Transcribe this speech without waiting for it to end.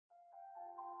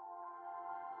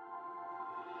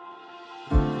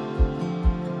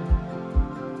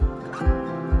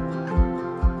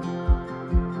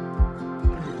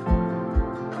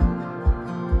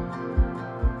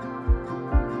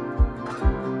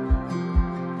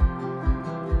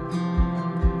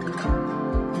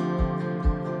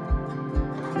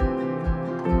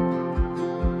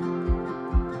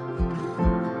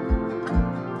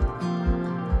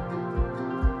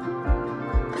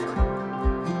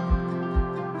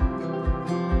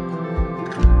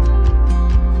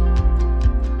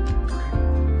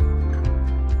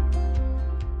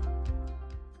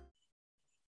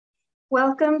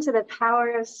Welcome to the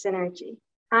Power of Synergy.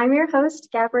 I'm your host,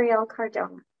 Gabrielle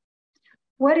Cardona.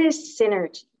 What is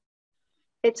synergy?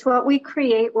 It's what we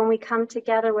create when we come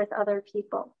together with other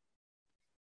people.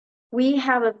 We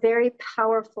have a very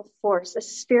powerful force, a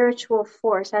spiritual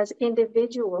force as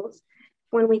individuals.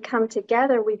 When we come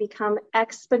together, we become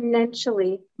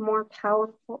exponentially more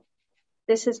powerful.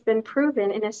 This has been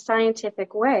proven in a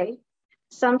scientific way.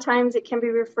 Sometimes it can be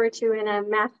referred to in a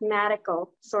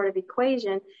mathematical sort of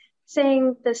equation,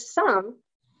 saying the sum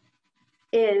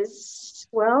is,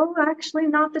 well, actually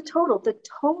not the total. The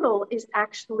total is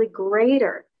actually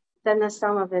greater than the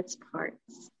sum of its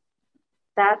parts.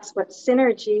 That's what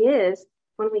synergy is.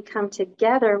 When we come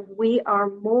together, we are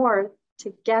more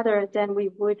together than we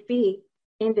would be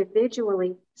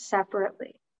individually,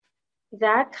 separately.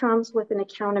 That comes with an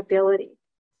accountability.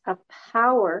 A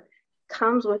power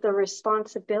comes with a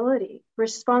responsibility.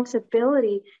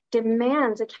 Responsibility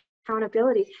demands accountability.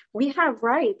 We have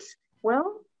rights.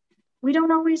 Well, we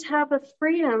don't always have the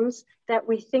freedoms that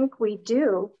we think we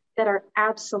do that are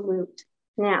absolute.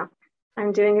 Now,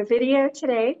 I'm doing a video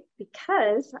today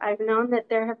because I've known that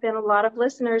there have been a lot of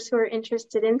listeners who are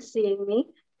interested in seeing me,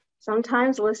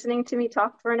 sometimes listening to me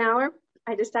talk for an hour.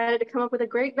 I decided to come up with a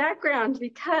great background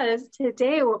because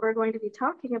today what we're going to be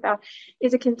talking about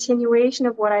is a continuation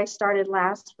of what I started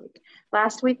last week.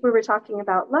 Last week we were talking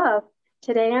about love.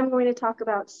 Today I'm going to talk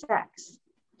about sex.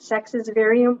 Sex is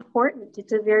very important.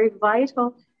 It's a very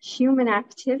vital human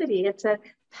activity. It's a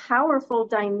powerful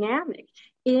dynamic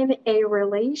in a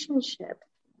relationship.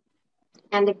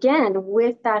 And again,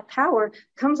 with that power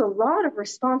comes a lot of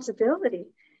responsibility.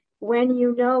 When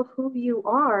you know who you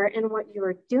are and what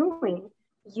you're doing,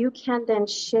 you can then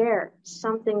share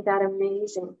something that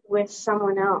amazing with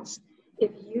someone else. If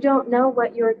you don't know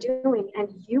what you're doing and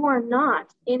you are not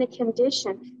in a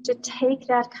condition to take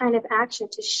that kind of action,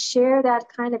 to share that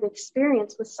kind of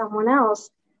experience with someone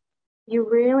else, you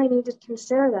really need to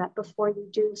consider that before you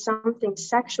do something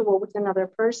sexual with another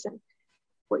person.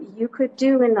 What you could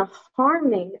do in the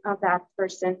harming of that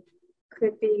person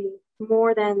could be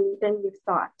more than you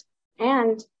thought,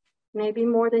 and maybe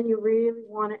more than you really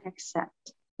want to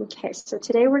accept. Okay, so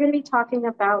today we're going to be talking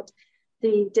about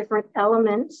the different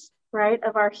elements, right,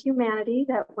 of our humanity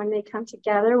that when they come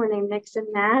together, when they mix and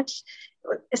match,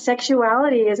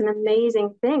 sexuality is an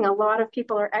amazing thing. A lot of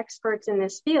people are experts in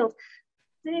this field.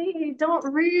 They don't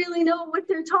really know what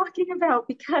they're talking about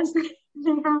because they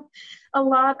have a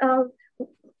lot of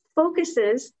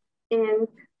focuses in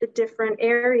the different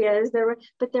areas,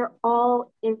 but they're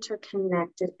all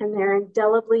interconnected and they're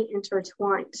indelibly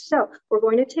intertwined. So we're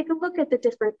going to take a look at the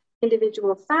different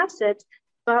individual facets,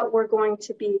 but we're going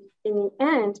to be, in the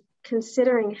end,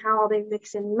 considering how they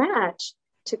mix and match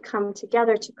to come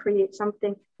together to create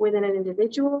something within an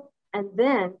individual and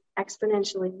then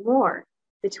exponentially more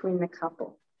between the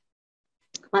couple.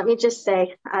 Let me just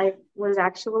say, I was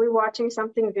actually watching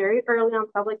something very early on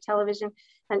public television.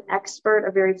 An expert,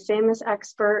 a very famous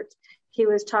expert, he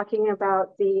was talking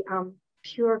about the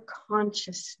pure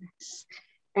consciousness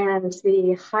and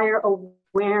the higher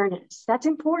awareness. That's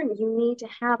important. You need to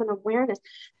have an awareness.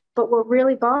 But what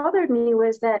really bothered me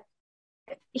was that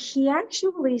he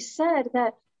actually said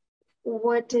that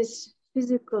what is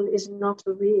physical is not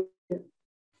real.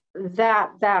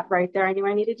 That right there, I knew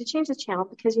I needed to change the channel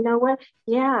because you know what?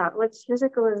 Yeah, what's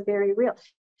physical is very real.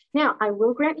 Now, I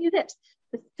will grant you this.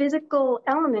 The physical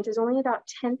element is only about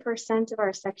 10% of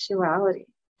our sexuality.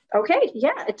 Okay,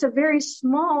 yeah, it's a very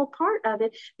small part of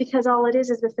it because all it is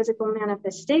the physical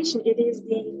manifestation. It is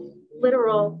the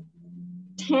literal,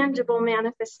 tangible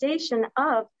manifestation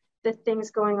of the things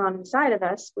going on inside of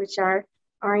us, which are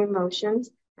our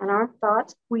emotions and our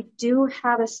thoughts. We do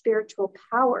have a spiritual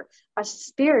power. A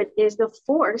spirit is the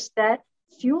force that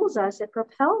fuels us, it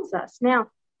propels us. Now,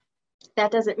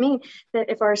 that doesn't mean that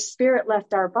if our spirit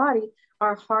left our body,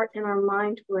 our heart and our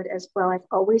mind would as well. I've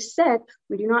always said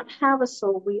we do not have a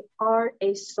soul, we are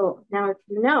a soul. Now, if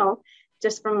you know,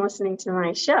 just from listening to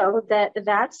my show,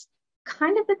 that's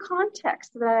kind of the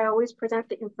context that I always present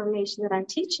the information that I'm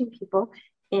teaching people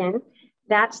in.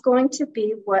 That's going to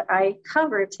be what I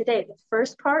cover today. The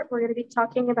first part, we're going to be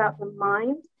talking about the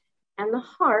mind and the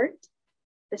heart.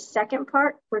 The second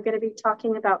part, we're going to be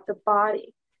talking about the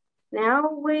body.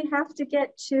 Now we have to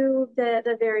get to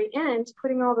the very end,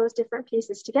 putting all those different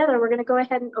pieces together. We're going to go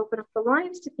ahead and open up the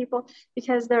lines to people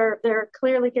because they're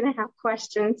clearly going to have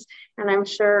questions and I'm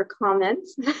sure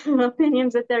comments,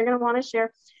 opinions that they're going to want to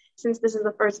share. Since this is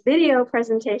the first video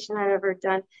presentation I've ever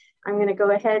done, I'm going to go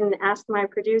ahead and ask my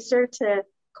producer to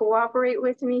cooperate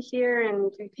with me here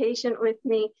and be patient with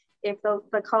me if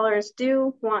the callers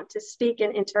do want to speak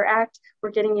and interact,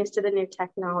 we're getting used to the new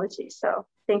technology. So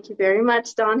thank you very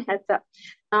much, Dawn. Heads up.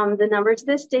 The number to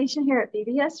this station here at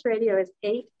BBS Radio is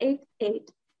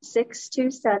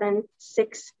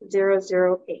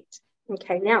 888-627-6008.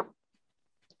 Okay, now,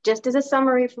 just as a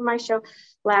summary from my show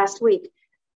last week,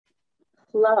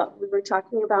 love. We were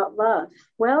talking about love.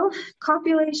 Well,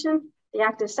 copulation, the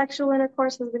act of sexual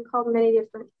intercourse, has been called many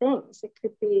different things. It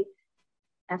could be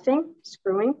effing,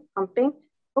 screwing, humping.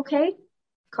 Okay,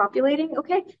 copulating.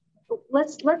 Okay,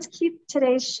 let's keep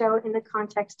today's show in the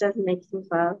context of making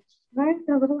love. Right,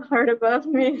 a little heart above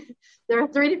me. There are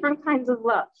 3 different kinds of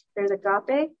love. There's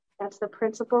agape, that's the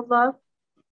principled love.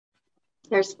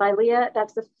 There's philia,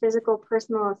 that's the physical,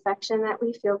 personal affection that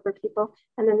we feel for people.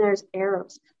 And then there's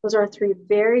eros. Those are 3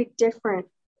 very different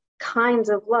kinds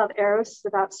of love. Eros is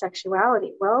about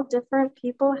sexuality. Well, different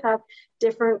people have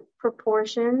different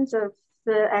proportions of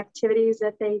the activities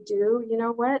that they do. You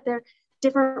know what? Their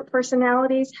different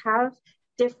personalities have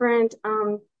different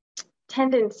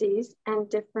tendencies and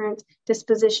different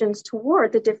dispositions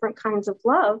toward the different kinds of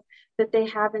love that they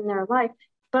have in their life.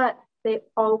 But they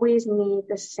always need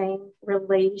the same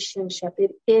relationship.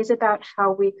 It is about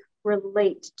how we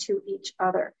relate to each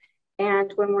other.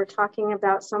 And when we're talking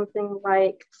about something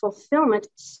like fulfillment,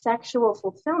 sexual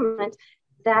fulfillment,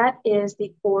 that is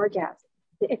the orgasm.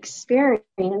 The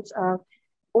experience of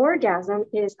orgasm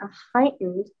is a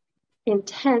heightened,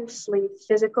 intensely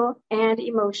physical and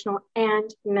emotional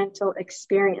and mental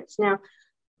experience. Now,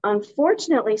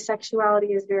 unfortunately,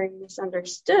 sexuality is very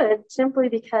misunderstood simply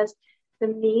because the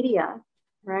media,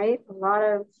 right? A lot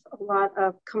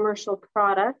of commercial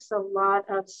products, a lot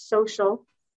of social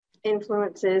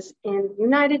influences in the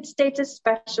United States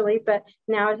especially, but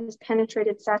now it has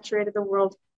penetrated, saturated the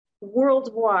world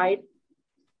worldwide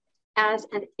as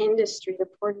an industry. The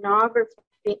pornography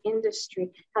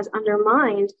industry has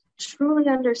undermined truly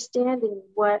understanding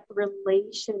what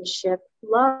relationship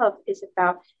love is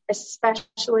about,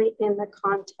 especially in the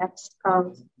context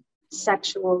of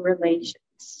sexual relations.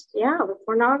 Yeah, the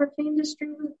pornography industry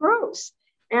was gross.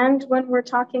 And when we're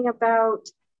talking about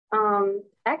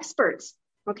experts,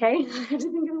 okay, I have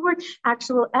to think of the word,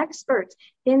 actual experts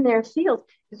in their field,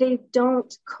 they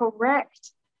don't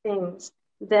correct things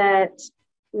that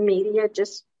media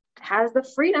just has the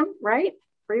freedom, right?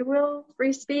 Free will,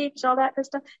 free speech, all that good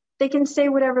stuff. They can say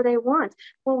whatever they want.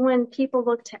 Well, when people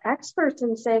look to experts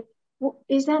and say, well,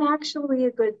 is that actually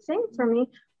a good thing for me?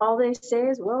 All they say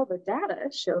is, well, the data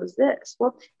shows this.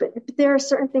 Well, but there are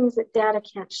certain things that data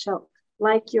can't show,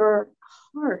 like your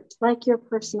heart, like your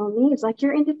personal needs, like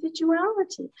your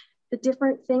individuality, the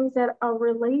different things that a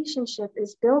relationship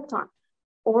is built on.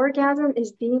 Orgasm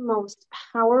is the most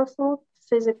powerful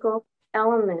physical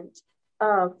element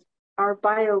of our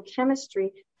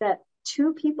biochemistry that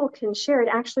 2 people can share. It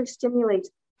actually stimulates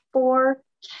 4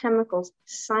 chemicals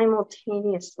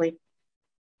simultaneously.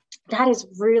 That is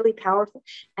really powerful.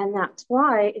 And that's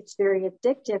why it's very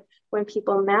addictive. When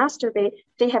people masturbate,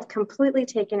 they have completely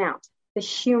taken out the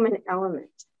human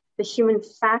element, the human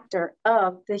factor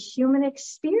of the human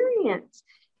experience.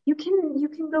 You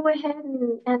can go ahead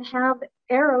and have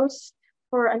eros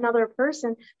for another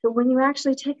person, but when you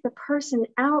actually take the person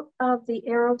out of the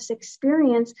eros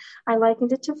experience, I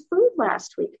likened it to food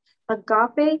last week.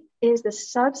 Agape is the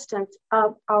substance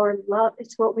of our love.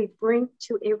 It's what we bring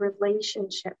to a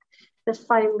relationship. The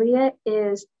philia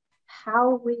is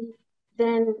how we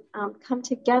then come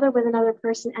together with another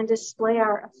person and display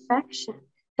our affection.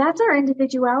 That's our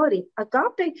individuality.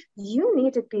 Agape, you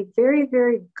need to be very,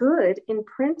 very good in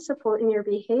principle in your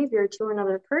behavior to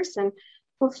another person.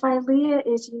 Well, philia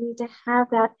is you need to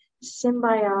have that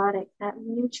symbiotic, that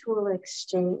mutual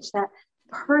exchange, that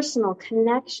personal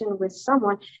connection with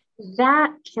someone.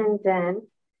 That can then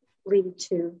lead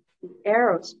to the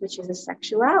eros, which is a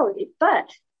sexuality.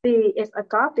 But if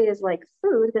agape is like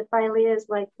food, the philia is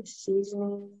like the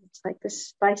seasoning, it's like the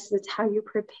spices, it's how you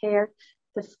prepare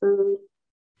the food.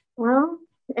 Well,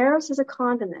 eros is a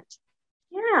condiment.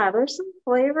 Yeah, there's some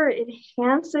flavor. It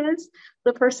enhances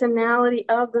the personality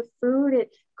of the food.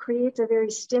 It creates a very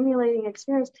stimulating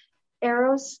experience.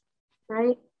 Eros,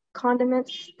 right?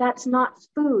 Condiments, that's not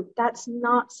food. That's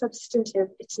not substantive.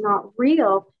 It's not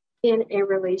real in a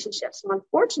relationship. So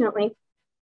unfortunately,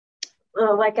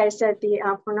 like I said, the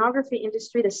pornography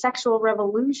industry, the sexual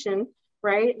revolution,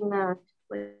 right, in the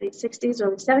late 60s,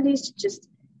 early 70s, just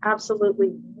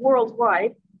absolutely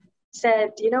worldwide,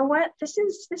 said, you know what, this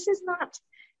is not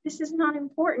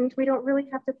important. We don't really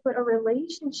have to put a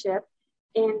relationship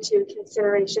into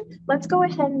consideration. Let's go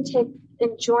ahead and take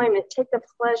enjoyment, take the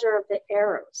pleasure of the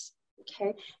eros,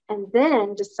 okay, and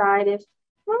then decide if,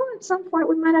 Well, at some point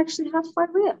we might actually have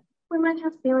phobia. We might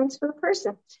have feelings for the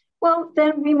person. Well,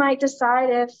 then we might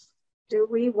decide do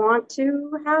we want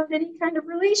to have any kind of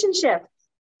relationship?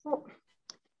 Well,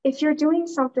 if you're doing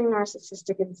something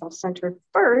narcissistic and self-centered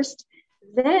first,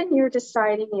 then you're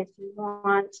deciding if you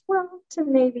want, well, to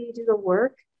maybe do the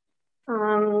work.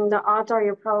 The odds are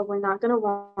you're probably not going to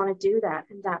want to do that.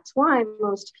 And that's why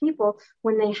most people,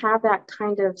 when they have that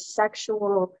kind of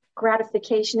sexual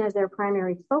gratification as their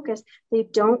primary focus, they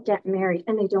don't get married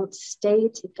and they don't stay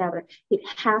together. It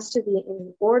has to be in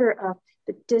the order of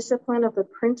the discipline of the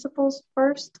principles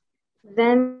first,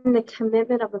 then the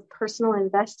commitment of the personal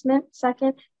investment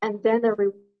second, and then the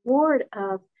reward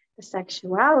of the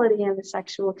sexuality and the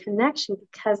sexual connection.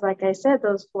 Because like I said,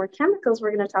 those 4 chemicals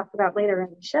we're going to talk about later in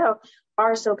the show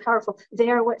are so powerful. They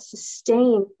are what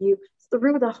sustain you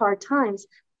through the hard times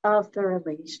of the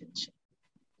relationship.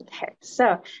 Okay,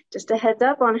 so just a heads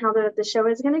up on how the show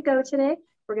is going to go today.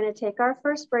 We're going to take our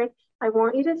first break. I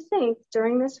want you to think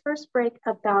during this first break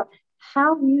about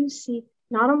how you see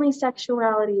not only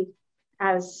sexuality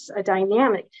as a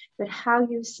dynamic, but how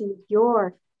you see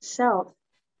yourself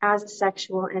as a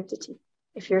sexual entity.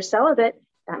 If you're celibate,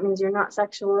 that means you're not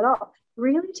sexual at all.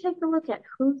 Really take a look at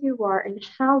who you are and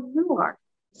how you are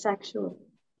sexually.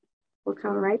 We'll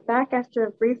come right back after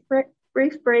a brief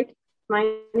break.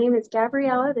 My name is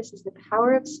Gabriella. This is The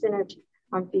Power of Synergy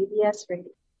on BBS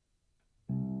Radio.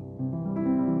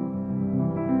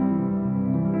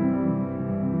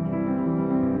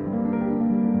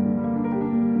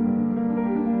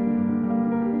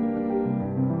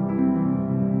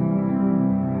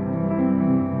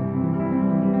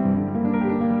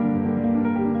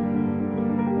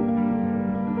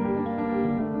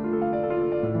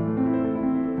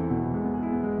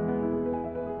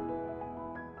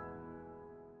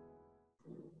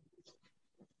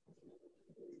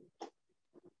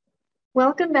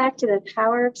 Welcome back to The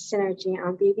Power of Synergy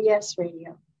on BBS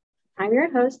Radio. I'm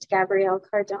your host, Gabrielle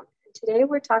Cardona. And today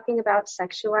we're talking about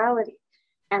sexuality.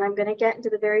 And I'm going to get into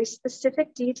the very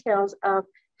specific details of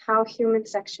how human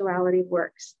sexuality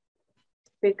works.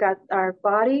 We've got our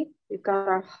body, we've got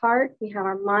our heart, we have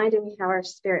our mind, and we have our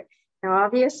spirit. Now,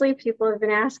 obviously, people have been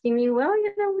asking me, well,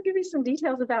 we'll give you some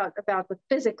details about the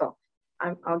physical.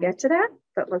 I'll get to that,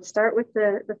 but let's start with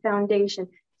the foundation.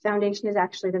 Foundation is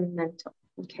actually the mental.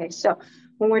 Okay, so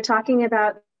when we're talking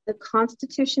about the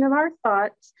constitution of our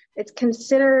thoughts, it's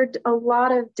considered a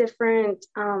lot of different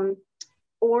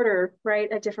order,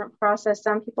 right? A different process.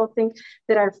 Some people think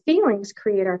that our feelings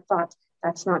create our thoughts.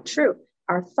 That's not true.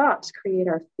 Our thoughts create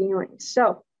our feelings.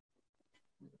 So,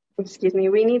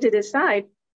 we need to decide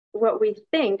what we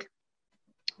think.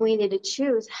 We need to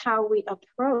choose how we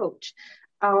approach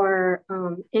our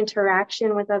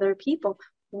interaction with other people.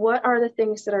 What are the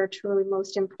things that are truly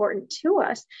most important to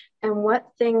us? And what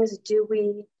things do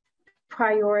we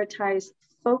prioritize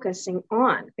focusing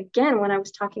on? Again, when I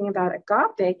was talking about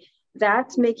agape,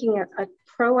 that's making a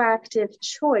proactive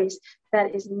choice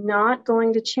that is not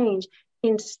going to change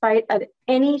in spite of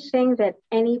anything that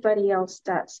anybody else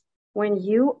does. When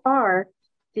you are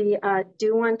the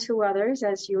do unto others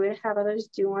as you would have others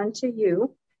do unto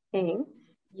you thing,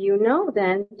 you know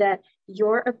then that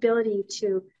your ability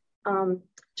to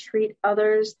treat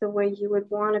others the way you would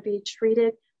want to be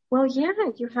treated, well, yeah,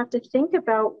 you have to think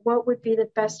about what would be the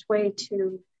best way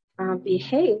to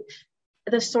behave.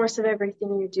 The source of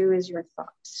everything you do is your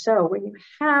thoughts. So when you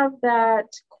have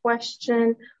that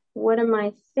question, what am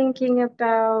I thinking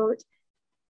about?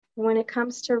 When it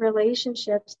comes to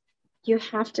relationships, you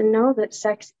have to know that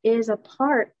sex is a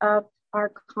part of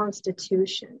our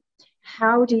constitution.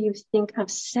 How do you think of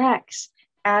sex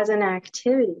as an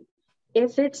activity?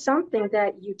 If it's something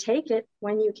that you take it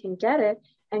when you can get it,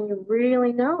 and you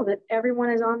really know that everyone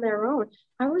is on their own.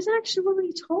 I was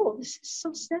actually told, this is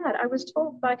so sad, I was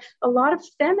told by a lot of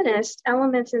feminist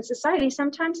elements in society,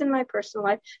 sometimes in my personal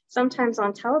life, sometimes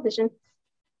on television,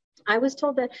 I was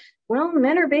told that, well,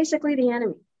 men are basically the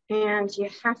enemy, and you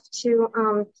have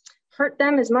to hurt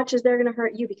them as much as they're going to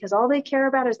hurt you, because all they care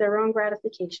about is their own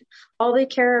gratification. All they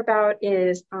care about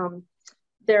is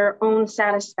their own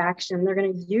satisfaction. They're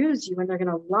going to use you, and they're going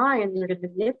to lie, and they're going to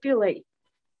manipulate.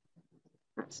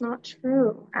 That's not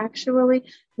true. Actually,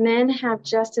 men have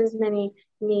just as many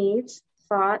needs,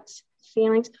 thoughts,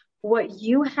 feelings. What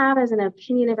you have as an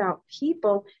opinion about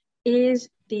people is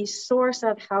the source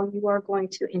of how you are going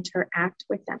to interact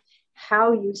with them,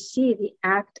 how you see the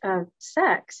act of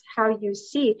sex, how you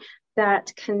see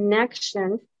that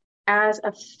connection as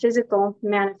a physical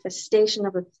manifestation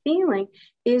of a feeling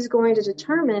is going to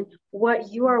determine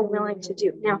what you are willing to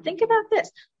do. Now, think about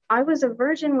this. I was a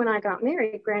virgin when I got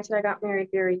married. Granted, I got married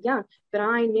very young, but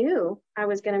I knew I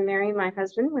was going to marry my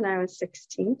husband when I was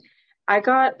 16. I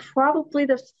got probably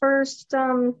the first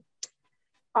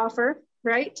offer,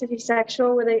 right, to be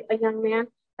sexual with a young man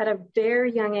at a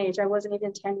very young age. I wasn't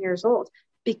even 10 years old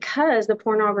because the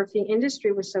pornography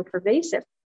industry was so pervasive.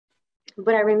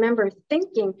 But I remember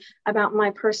thinking about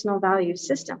my personal value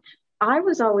system. I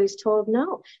was always told,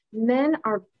 no, men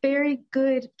are very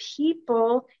good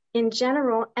people in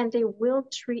general, and they will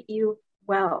treat you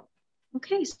well.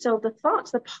 Okay, so the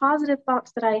thoughts, the positive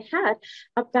thoughts that I had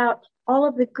about all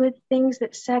of the good things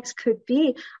that sex could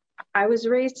be, I was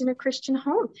raised in a Christian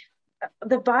home.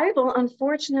 The Bible,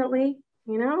 unfortunately,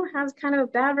 has kind of a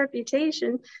bad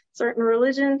reputation. Certain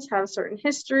religions have certain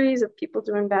histories of people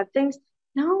doing bad things.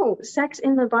 No, sex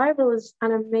in the Bible is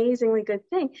an amazingly good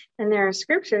thing. And there are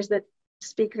scriptures that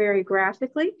speak very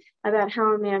graphically about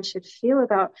how a man should feel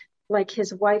about like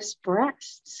his wife's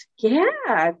breasts.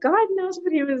 Yeah, God knows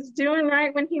what he was doing,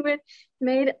 right? When he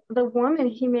made the woman,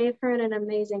 he made her in an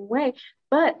amazing way,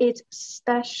 but it's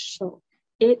special.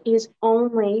 It is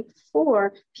only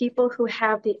for people who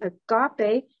have the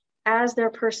agape as their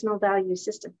personal value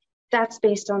system. That's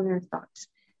based on their thoughts.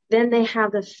 Then they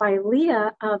have the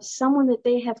philia of someone that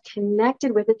they have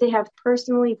connected with, that they have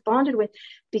personally bonded with,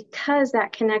 because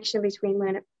that connection between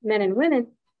men and women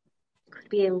could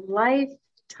be a lifetime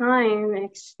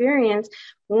experience.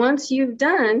 Once you've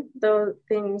done those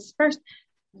things first,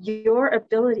 your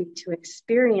ability to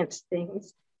experience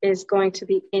things is going to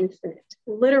be infinite.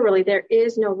 Literally, there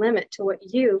is no limit to what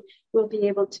you will be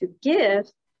able to give.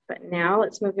 But now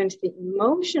let's move into the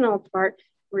emotional part.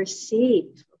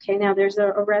 Receive. Okay, now there's a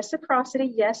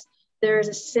reciprocity. Yes, there is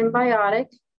a symbiotic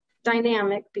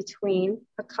dynamic between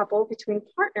a couple, between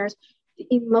partners. The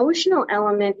emotional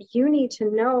element, you need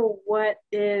to know what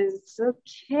is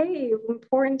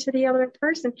important to the other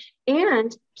person.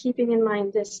 And keeping in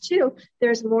mind this too,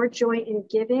 there's more joy in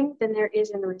giving than there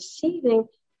is in receiving.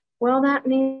 Well, that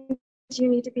means you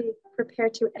need to be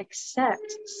prepared to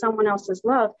accept someone else's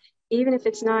love, even if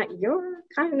it's not your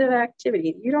kind of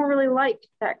activity. You don't really like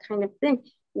that kind of thing.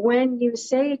 When you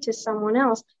say to someone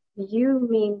else, you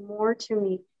mean more to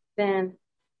me than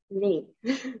me.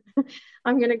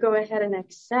 I'm going to go ahead and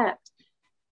accept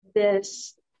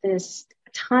this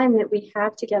time that we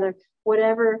have together,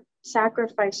 whatever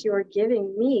sacrifice you are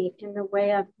giving me in the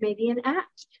way of maybe an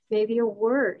act, maybe a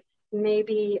word,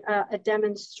 maybe a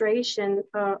demonstration,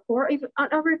 or even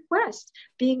a request,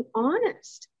 being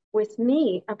honest with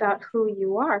me about who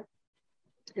you are.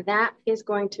 That is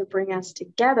going to bring us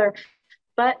together.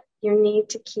 But you need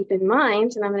to keep in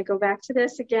mind, and I'm going to go back to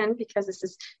this again because this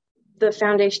is the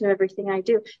foundation of everything I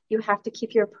do. You have to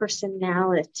keep your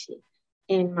personality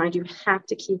in mind. You have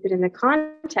to keep it in the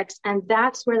context. And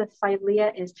that's where the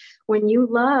philia is. When you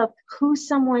love who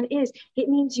someone is, it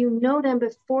means you know them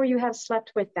before you have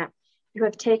slept with them. You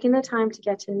have taken the time to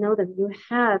get to know them. You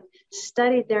have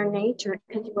studied their nature,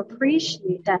 and you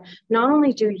appreciate that. Not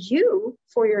only do you,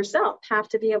 for yourself, have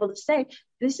to be able to say,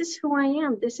 this is who I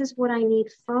am. This is what I need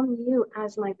from you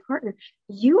as my partner.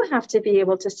 You have to be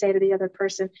able to say to the other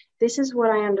person, this is what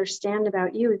I understand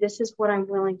about you. This is what I'm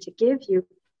willing to give you.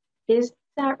 Is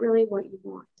that really what you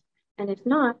want? And if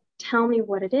not, tell me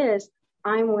what it is.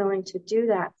 I'm willing to do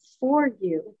that for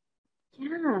you.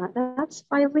 Yeah, that's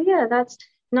philia. That's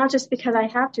not just because I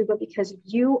have to, but because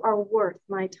you are worth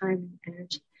my time and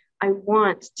energy. I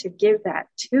want to give that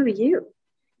to you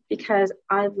because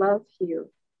I love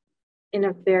you in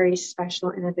a very special,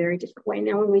 in a very different way.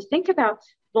 Now, when we think about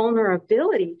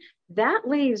vulnerability, that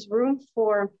leaves room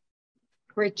for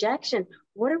rejection.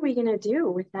 What are we going to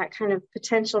do with that kind of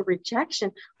potential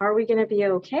rejection? Are we going to be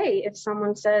okay if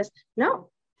someone says, no,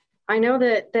 I know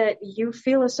that you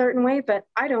feel a certain way, but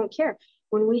I don't care.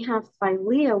 When we have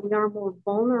philia, we are more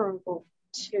vulnerable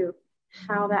to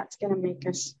how that's going to make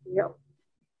us feel.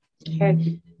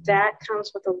 Okay, that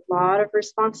comes with a lot of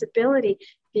responsibility,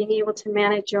 being able to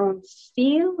manage your own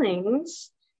feelings,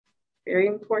 very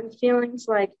important feelings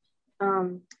like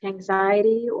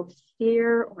anxiety or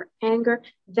fear or anger.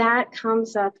 That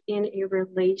comes up in a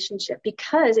relationship,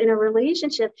 because in a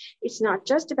relationship, it's not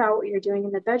just about what you're doing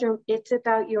in the bedroom, it's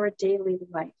about your daily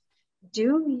life.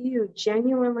 Do you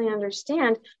genuinely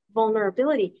understand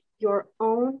vulnerability, your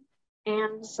own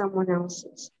and someone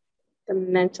else's? The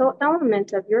mental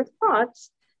element of your thoughts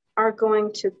are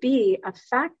going to be a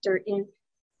factor in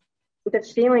the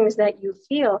feelings that you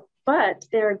feel, but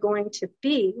they're going to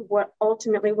be what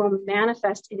ultimately will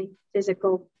manifest in a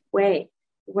physical way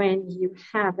when you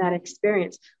have that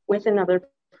experience with another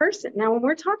person. Now, when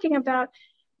we're talking about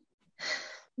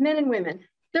men and women,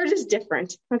 They're just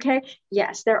different. Okay.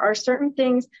 Yes, there are certain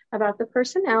things about the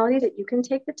personality that you can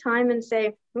take the time and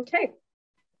say, okay,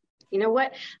 you know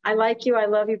what? I like you, I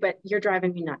love you, but you're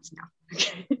driving me nuts now.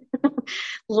 Okay.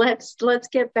 let's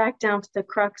get back down to the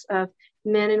crux of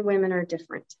men and women are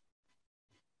different.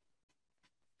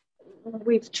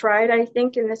 We've tried, I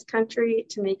think, in this country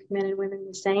to make men and women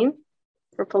the same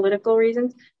for political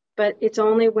reasons, but it's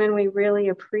only when we really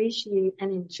appreciate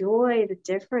and enjoy the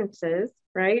differences,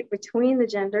 right, between the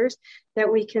genders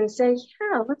that we can say,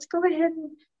 yeah, let's go ahead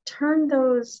and turn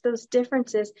those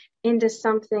differences into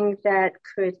something that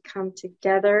could come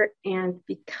together and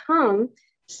become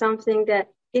something that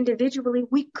individually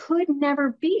we could never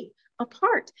be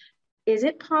apart. Is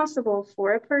it possible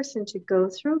for a person to go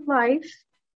through life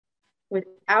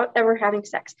without ever having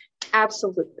sex?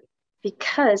 Absolutely.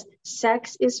 Because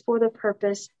sex is for the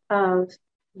purpose of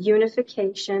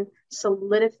unification,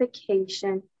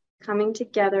 solidification, coming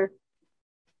together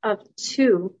of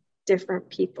two different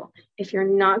people. If you're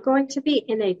not going to be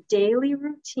in a daily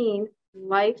routine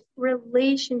life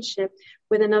relationship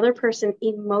with another person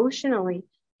emotionally,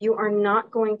 you are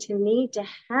not going to need to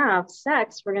have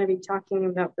sex. We're going to be talking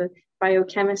about the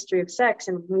biochemistry of sex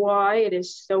and why it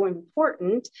is so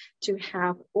important to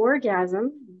have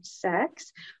orgasm,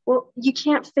 sex. Well, you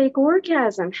can't fake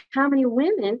orgasm. How many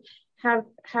women have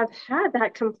had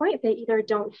that complaint? They either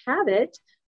don't have it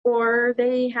or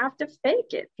they have to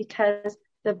fake it because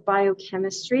the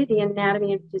biochemistry, the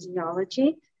anatomy and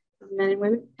physiology of men and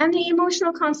women, and the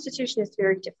emotional constitution is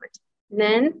very different.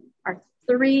 Men are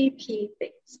 3 P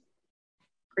things: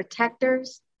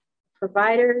 protectors,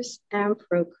 providers, and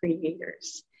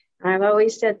procreators. And I've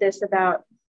always said this about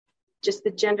just the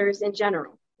genders in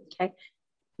general, okay?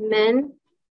 Men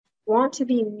want to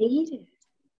be needed.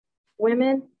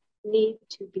 Women need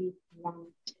to be wanted.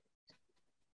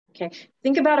 Okay,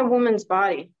 think about a woman's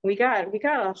body. We got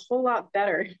a whole lot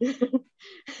better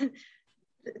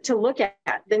to look at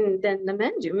than the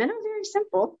men do. Men are very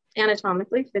simple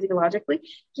anatomically, physiologically.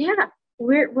 Yeah,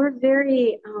 we're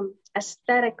very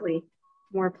aesthetically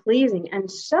more pleasing.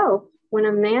 And so when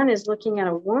a man is looking at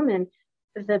a woman,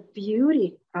 the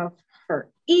beauty of her,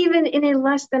 even in a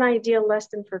less than ideal, less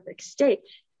than perfect state,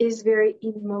 is very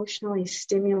emotionally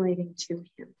stimulating to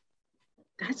him.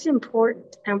 That's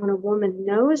important. And when a woman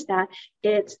knows that,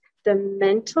 it's the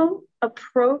mental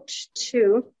approach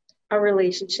to a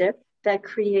relationship that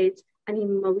creates an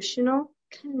emotional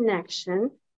connection,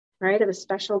 right, of a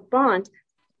special bond,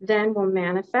 then will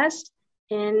manifest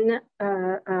in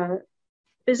a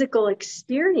physical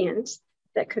experience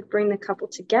that could bring the couple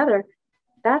together.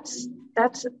 That's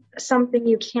something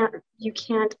you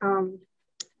can't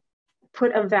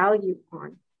put a value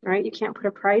on, right? You can't put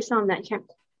a price on that. You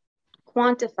can't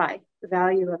quantify the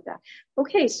value of that.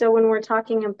 Okay, so when we're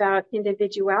talking about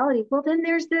individuality, well, then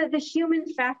there's the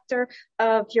human factor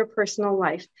of your personal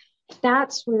life.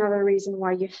 That's another reason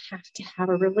why you have to have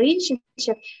a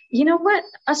relationship. You know what?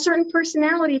 A certain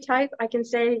personality type, I can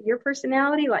say your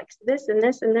personality likes this and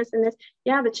this and this and this.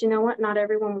 Yeah, but you know what? Not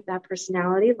everyone with that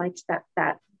personality likes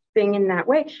that thing in that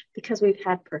way because we've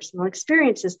had personal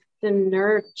experiences. The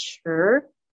nurture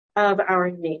of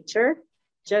our nature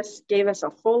just gave us a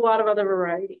whole lot of other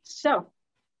varieties. So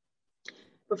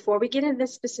before we get into the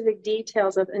specific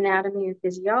details of anatomy and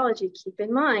physiology, keep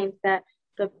in mind that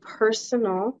the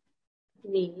personal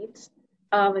needs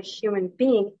of a human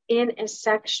being in a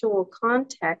sexual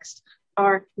context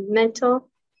are mental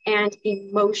and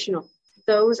emotional.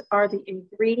 Those are the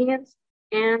ingredients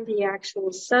and the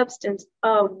actual substance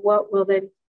of what will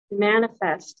then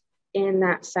manifest in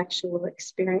that sexual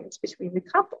experience between the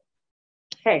couple.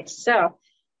 Okay, so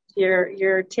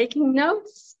you're taking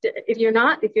notes. If you're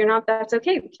not, that's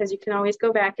okay, because you can always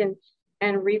go back and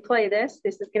replay this.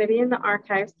 This is going to be in the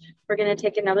archives. We're going to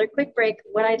take another quick break.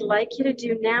 What I'd like you to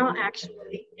do now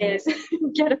actually is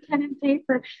get a pen and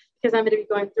paper, because I'm going to be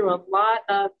going through a lot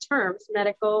of terms,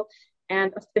 medical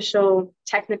and official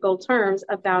technical terms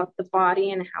about the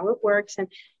body and how it works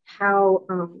and how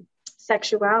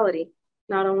sexuality,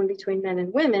 not only between men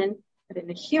and women, but in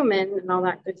a human and all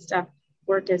that good stuff,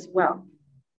 work as well.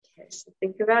 Okay, so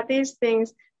think about these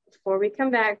things before we come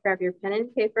back. Grab your pen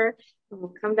and paper, and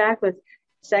we'll come back with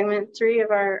segment 3 of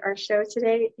our show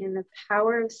today in the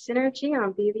Power of Synergy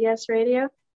on BBS Radio.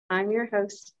 I'm your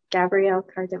host, Gabrielle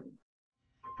Cardona.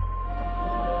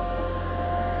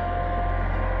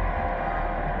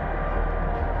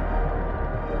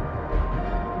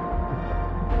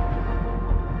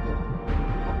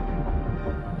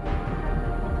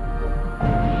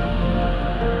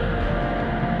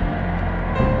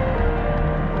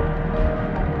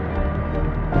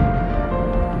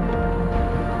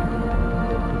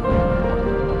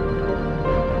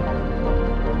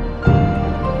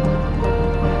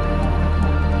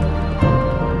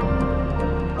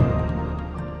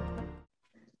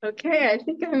 Okay, I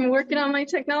think I'm working on my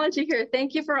technology here.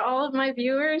 Thank you for all of my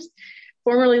viewers,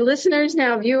 formerly listeners,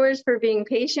 now viewers, for being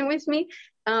patient with me.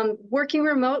 Working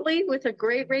remotely with a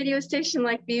great radio station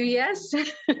like BBS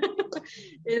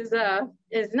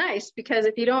is nice, because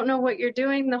if you don't know what you're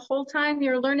doing the whole time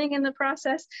you're learning in the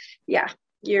process, yeah,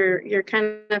 you're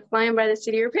kind of flying by the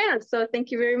seat of your pants. So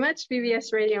thank you very much,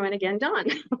 BBS Radio, and again, Dawn,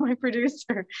 my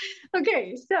producer.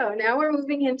 Okay, so now we're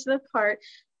moving into the part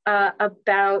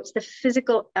about the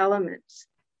physical elements.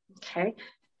 Okay,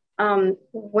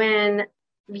 when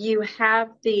you have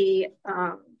the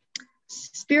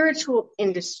spiritual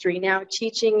industry now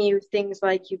teaching you things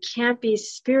like you can't be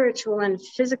spiritual and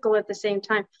physical at the same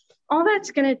time, all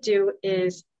that's going to do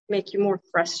is make you more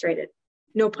frustrated.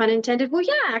 No pun intended. Well,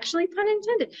 yeah, actually, pun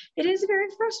intended. It is very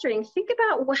frustrating. Think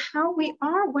about how we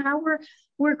are, how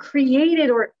we're created,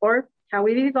 or how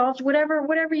we've evolved,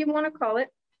 whatever you want to call it.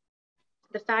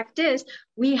 The fact is,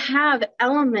 we have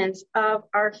elements of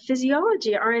our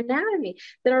physiology, our anatomy,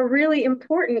 that are really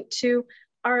important to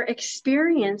our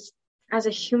experience as a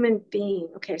human being.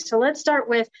 Okay, so let's start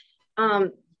with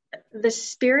the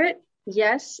spirit.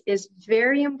 Yes, is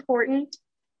very important,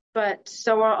 but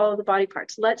so are all the body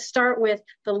parts. Let's start with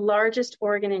the largest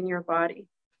organ in your body,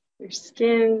 your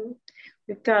skin.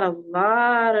 We've got a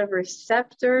lot of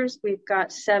receptors. We've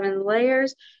got 7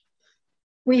 layers.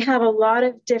 We have a lot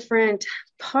of different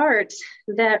parts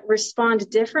that respond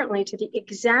differently to the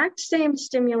exact same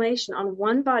stimulation on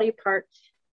one body part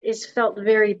is felt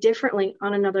very differently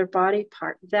on another body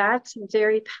part. That's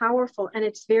very powerful, and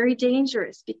it's very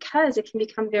dangerous because it can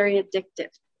become very addictive.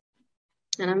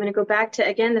 And I'm going to go back to,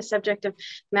 again, the subject of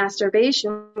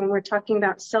masturbation. When we're talking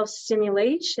about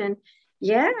self-stimulation,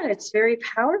 yeah, it's very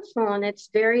powerful and it's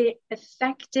very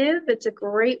effective. It's a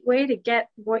great way to get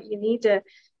what you need to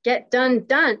get done.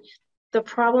 The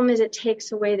problem is it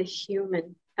takes away the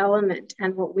human element.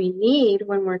 And what we need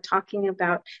when we're talking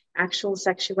about actual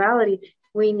sexuality,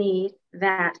 we need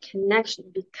that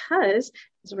connection, because,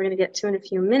 as we're going to get to in a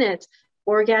few minutes,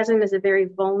 orgasm is a very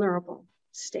vulnerable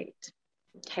state.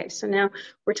 Okay, so now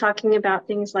we're talking about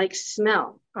things like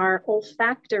smell. Our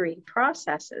olfactory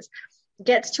processes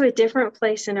gets to a different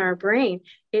place in our brain.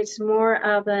 It's more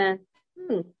of a,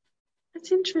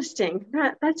 that's interesting.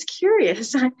 That's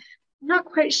curious. I'm not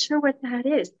quite sure what that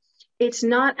is. It's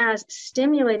not as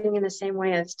stimulating in the same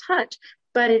way as touch,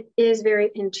 but it is very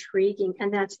intriguing,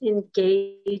 and that's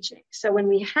engaging. So when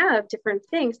we have different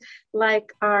things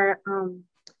like our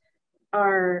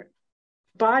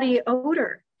body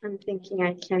odor, I'm thinking,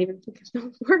 I can't even think of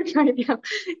the word right now,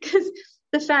 because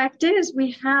the fact is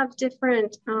we have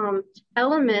different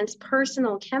elements,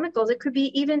 personal chemicals. It could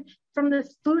be even from the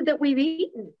food that we've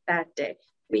eaten that day.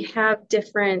 We have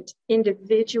different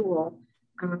individual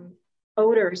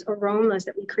odors, aromas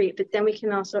that we create, but then we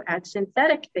can also add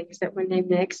synthetic things that when they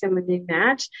mix and when they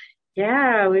match,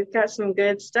 yeah, we've got some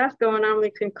good stuff going on. We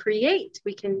can create,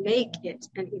 we can make it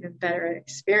an even better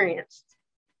experience.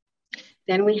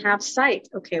 Then we have sight.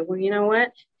 Okay, well, you know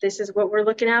what? This is what we're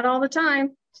looking at all the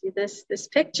time. See this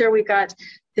picture. We got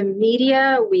the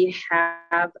media. We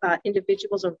have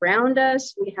individuals around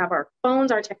us. We have our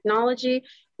phones, our technology.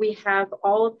 We have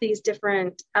all of these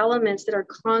different elements that are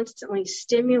constantly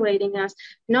stimulating us,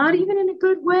 not even in a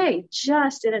good way,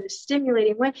 just in a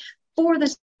stimulating way, for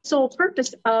the sole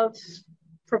purpose of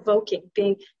provoking,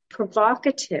 being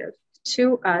provocative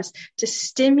to us, to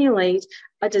stimulate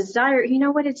a desire. You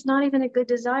know what? It's not even a good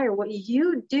desire. What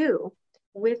you do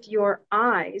with your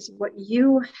eyes, what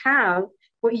you have,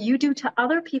 what you do to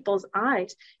other people's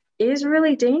eyes is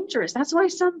really dangerous. That's why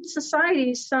some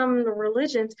societies, some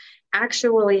religions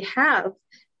actually have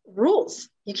rules.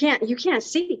 You can't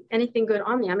see anything good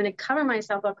on me. I'm going to cover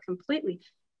myself up completely.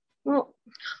 Well,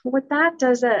 what that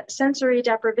does, sensory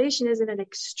deprivation, is an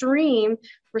extreme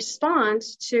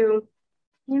response to,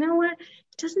 you know what?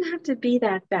 It doesn't have to be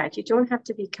that bad. You don't have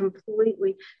to be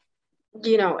completely,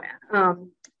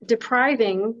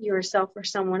 depriving yourself or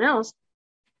someone else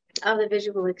of the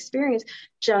visual experience.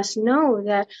 Just know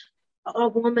that a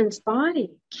woman's body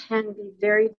can be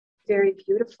very, very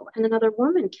beautiful, and another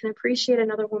woman can appreciate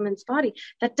another woman's body.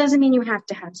 That doesn't mean you have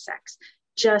to have sex.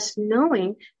 Just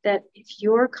knowing that if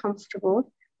you're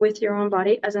comfortable with your own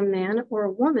body as a man or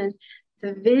a woman,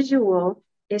 the visual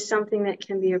is something that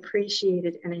can be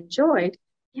appreciated and enjoyed.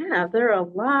 Yeah, there are a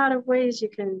lot of ways you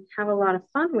can have a lot of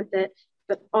fun with it,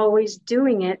 but always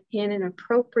doing it in an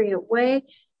appropriate way,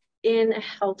 in a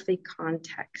healthy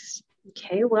context.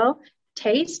 Okay, well,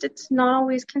 taste, it's not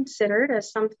always considered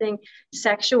as something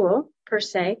sexual per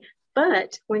se,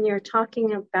 but when you're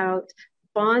talking about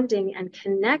bonding and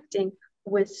connecting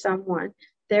with someone,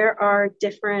 there are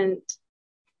different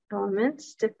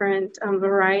elements, different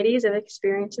varieties of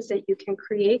experiences that you can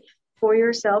create for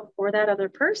yourself, for that other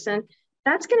person,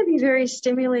 that's going to be very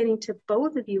stimulating to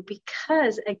both of you,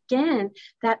 because again,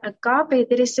 that agape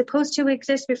that is supposed to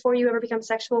exist before you ever become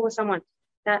sexual with someone,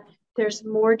 that there's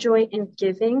more joy in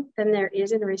giving than there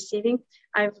is in receiving.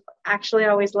 I've actually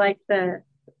always liked the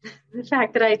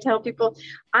fact that I tell people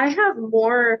I have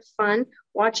more fun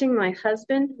watching my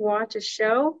husband watch a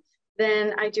show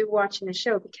than I do watching a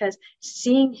show, because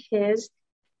seeing his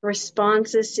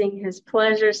responses, seeing his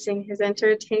pleasure, seeing his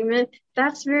entertainment,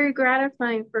 that's very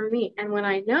gratifying for me. And when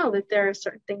I know that there are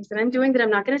certain things that I'm doing that I'm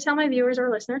not going to tell my viewers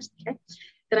or listeners, okay,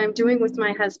 that I'm doing with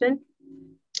my husband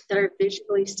that are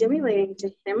visually stimulating to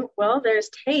him, well,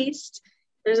 there's taste.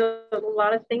 There's a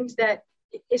lot of things that,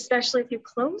 especially if you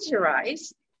close your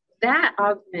eyes, that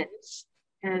augments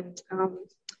and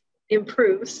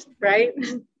improves, right?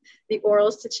 The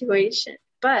oral situation.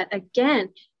 But again,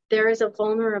 there is a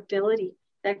vulnerability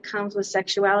that comes with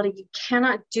sexuality. You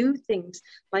cannot do things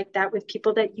like that with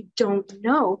people that you don't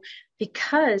know,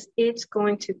 because it's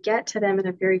going to get to them in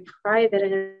a very private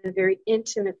and in a very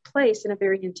intimate place, in a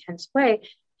very intense way.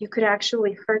 You could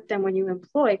actually hurt them when you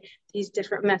employ these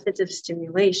different methods of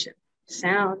stimulation.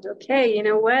 Sound, okay, you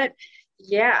know what?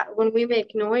 Yeah, when we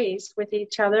make noise with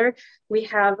each other, we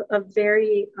have a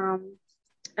very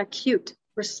acute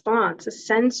response, a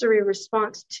sensory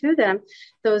response to them,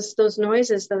 those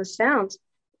noises, those sounds.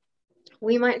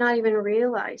 We might not even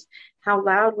realize how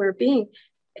loud we're being.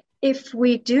 If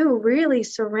we do really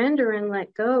surrender and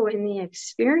let go in the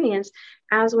experience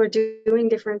as we're doing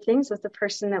different things with the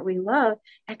person that we love,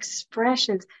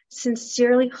 expressions,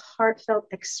 sincerely heartfelt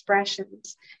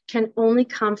expressions, can only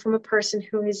come from a person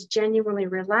who is genuinely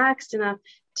relaxed enough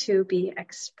to be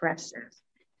expressive.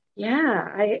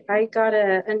 Yeah, I got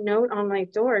a note on my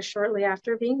door shortly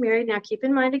after being married. Now, keep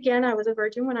in mind, again, I was a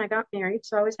virgin when I got married,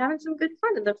 so I was having some good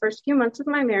fun in the first few months of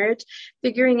my marriage,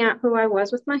 figuring out who I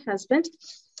was with my husband.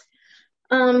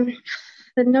 The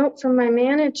note from my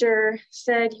manager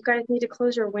said, you guys need to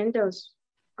close your windows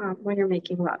when you're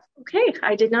making love. Okay,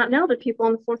 I did not know that people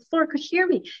on the fourth floor could hear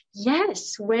me.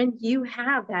 Yes, when you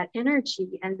have that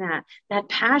energy and that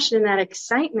passion and that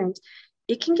excitement,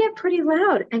 it can get pretty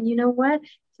loud. And you know what?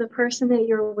 The person that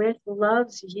you're with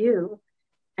loves you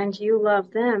and you love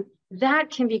them.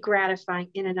 That can be gratifying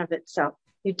in and of itself.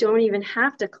 You don't even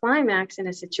have to climax in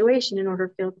a situation in order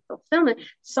to feel the fulfillment.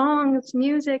 Songs,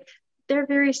 music, they're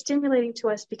very stimulating to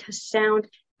us because sound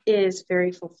is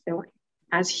very fulfilling.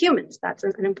 As humans, that's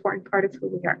an important part of who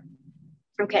we are.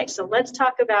 Okay, so let's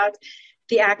talk about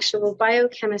the actual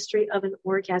biochemistry of an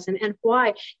orgasm and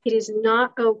why it is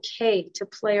not okay to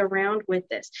play around with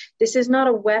this. This is not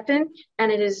a weapon,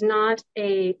 and it is not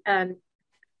an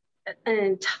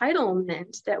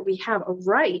entitlement that we have, a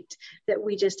right that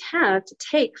we just have to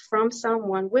take from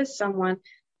someone, with someone,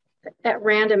 at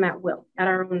random, at will, at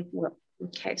our own will.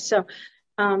 Okay, so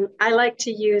I like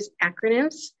to use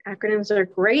acronyms. Acronyms are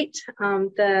great.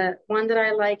 The one that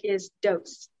I like is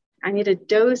DOSE. I need a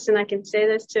dose, and I can say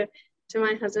this to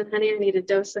my husband, honey, I need a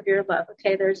dose of your love.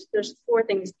 Okay, there's 4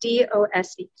 things.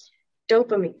 DOSE,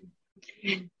 dopamine.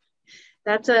 Okay.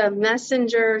 That's a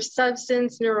messenger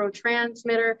substance,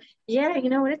 neurotransmitter. Yeah, you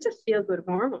know what? It's a feel-good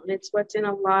hormone. It's what's in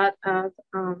a lot of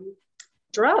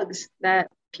drugs that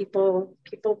people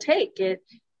take.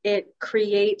 It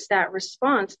creates that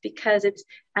response because it's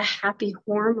a happy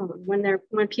hormone.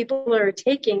 When people are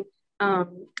taking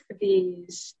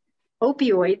these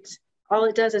opioids, all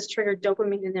it does is trigger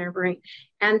dopamine in their brain.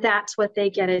 And that's what they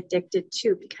get addicted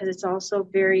to, because it's also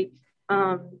very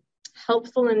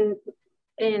helpful in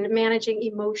managing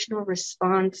emotional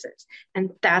responses.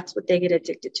 And that's what they get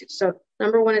addicted to. So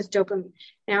number 1 is dopamine.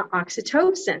 Now,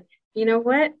 oxytocin. You know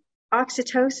what?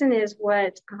 Oxytocin is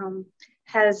what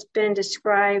has been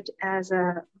described as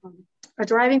a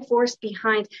driving force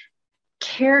behind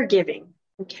caregiving.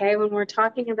 Okay, when we're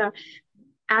talking about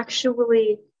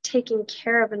actually taking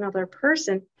care of another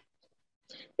person,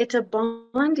 it's a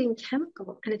bonding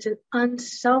chemical, and it's an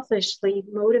unselfishly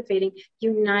motivating,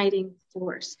 uniting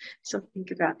force. So think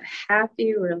about the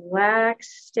happy,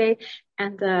 relaxed state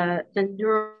and the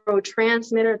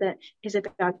neurotransmitter that is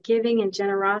about giving and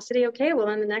generosity. Okay, well,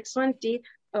 then the next one,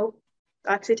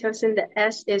 oxytocin, the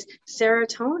S is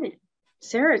serotonin.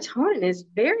 Serotonin is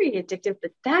very addictive,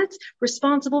 but that's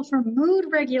responsible for mood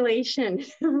regulation.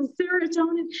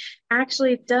 Serotonin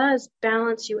actually does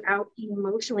balance you out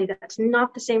emotionally. That's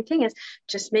not the same thing as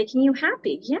just making you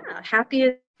happy. Yeah,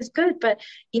 happy is good, but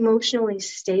emotionally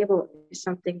stable is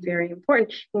something very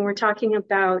important. When we're talking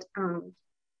about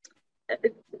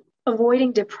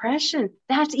Avoiding depression.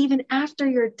 That's even after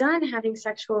you're done having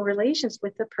sexual relations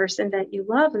with the person that you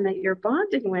love and that you're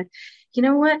bonding with. You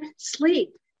know what? Sleep,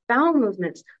 bowel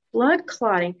movements, blood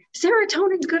clotting.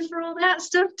 Serotonin's good for all that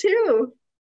stuff too.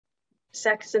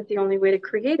 Sex isn't the only way to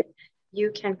create it.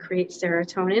 You can create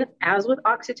serotonin, as with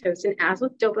oxytocin, as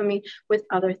with dopamine, with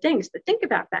other things. But think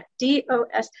about that.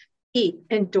 DOSE,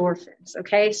 endorphins.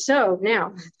 Okay, so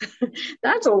now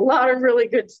that's a lot of really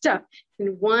good stuff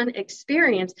in one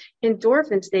experience.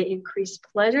 Endorphins, they increase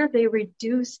pleasure, they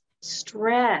reduce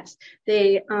stress,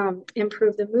 they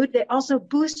improve the mood, they also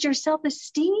boost your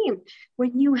self-esteem.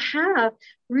 When you have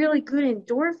really good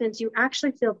endorphins, you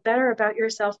actually feel better about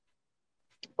yourself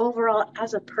overall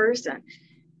as a person.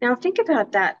 Now think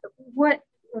about that.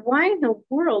 Why in the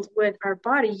world would our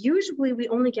body, usually we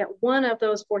only get one of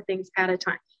those four things at a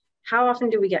time. How often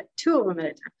do we get two of them at a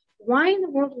time? Why in the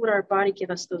world would our body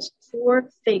give us those four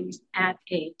things at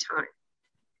a time?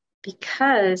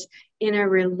 Because in a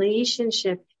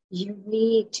relationship, you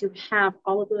need to have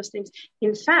all of those things.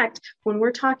 In fact, when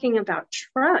we're talking about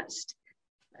trust,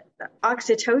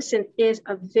 oxytocin is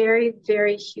a very,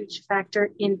 very huge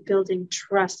factor in building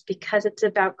trust because it's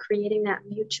about creating that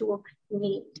mutual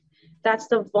need. That's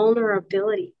the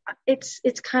vulnerability. It's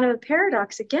kind of a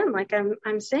paradox again. Like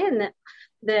I'm saying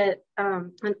that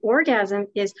an orgasm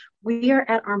is we are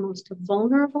at our most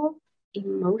vulnerable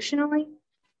emotionally,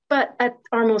 but at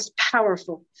our most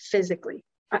powerful physically.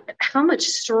 How much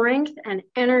strength and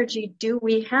energy do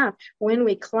we have when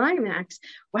we climax?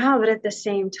 Wow, but at the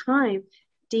same time,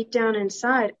 deep down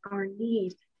inside, our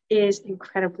need is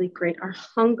incredibly great. Our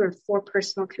hunger for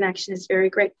personal connection is very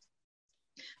great.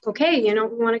 Okay, we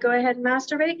want to go ahead and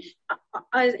masturbate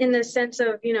in the sense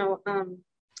of,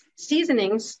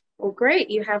 seasonings. Well, great.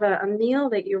 You have a meal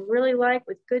that you really like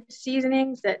with good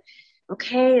seasonings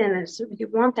okay, and so you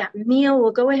want that meal.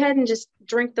 Well, go ahead and just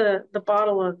drink the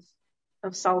bottle of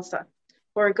salsa,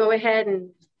 or go ahead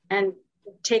and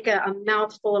take a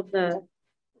mouthful of the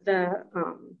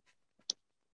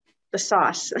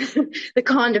sauce, the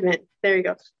condiment. There you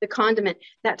go. The condiment.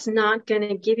 That's not going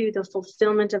to give you the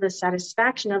fulfillment of the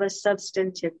satisfaction of a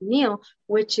substantive meal,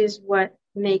 which is what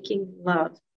making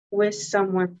love with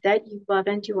someone that you love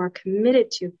and you are committed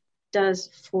to does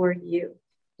for you.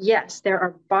 Yes, there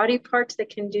are body parts that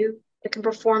can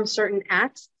perform certain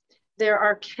acts. There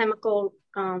are chemical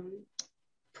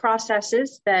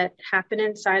processes that happen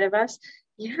inside of us.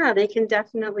 Yeah, they can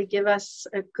definitely give us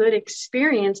a good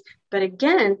experience. But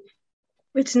again,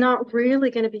 it's not really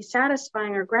going to be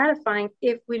satisfying or gratifying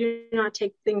if we do not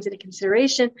take things into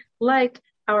consideration, like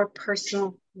our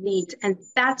personal needs. And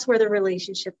that's where the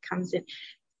relationship comes in.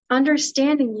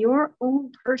 Understanding your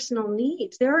own personal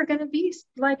needs. There are going to be,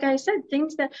 like I said,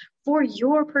 things that for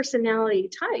your personality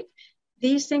type,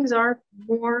 these things are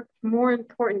more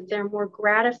important. They're more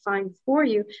gratifying for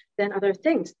you than other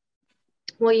things.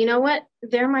 Well, you know what?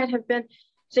 There might have been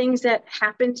things that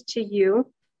happened to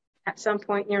you at some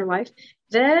point in your life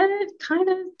that kind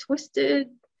of twisted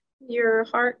your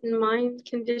heart and mind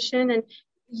condition, and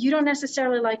you don't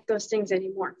necessarily like those things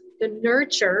anymore. The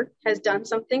nurture has done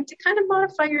something to kind of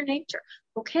modify your nature.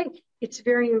 Okay, it's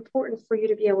very important for you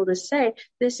to be able to say,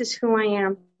 this is who I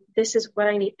am, this is what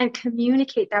I need, and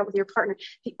communicate that with your partner.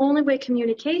 The only way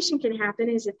communication can happen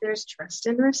is if there's trust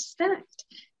and respect.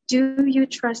 Do you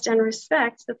trust and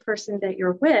respect the person that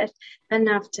you're with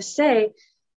enough to say,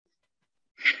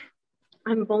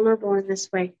 I'm vulnerable in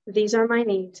this way. These are my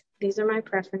needs. These are my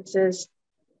preferences.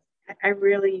 I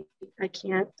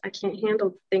can't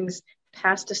handle things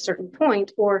past a certain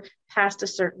point or past a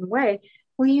certain way.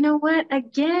 Well, you know what?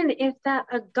 Again, if that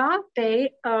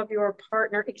agape of your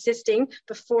partner existing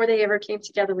before they ever came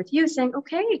together with you, saying,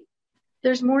 okay,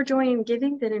 there's more joy in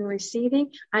giving than in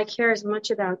receiving. I care as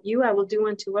much about you. I will do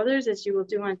unto others as you will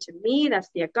do unto me. That's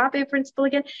the agape principle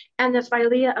again. And the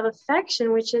philia of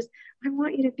affection, which is, I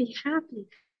want you to be happy.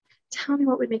 Tell me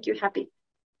what would make you happy.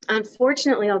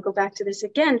 Unfortunately, I'll go back to this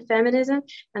again. Feminism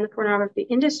and the pornography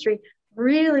industry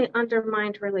really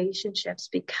undermined relationships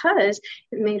because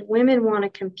it made women want to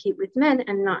compete with men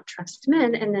and not trust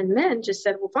men. And then men just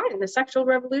said, well, fine, the sexual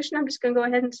revolution, I'm just going to go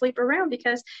ahead and sleep around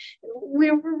because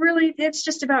it's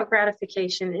just about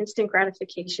gratification, instant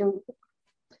gratification.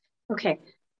 Okay,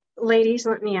 ladies,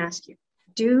 let me ask you,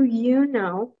 do you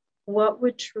know what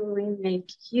would truly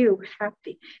make you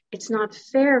happy? It's not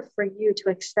fair for you to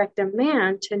expect a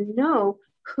man to know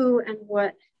who and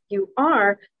what you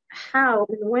are, how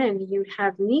and when you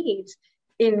have needs,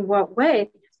 in what way,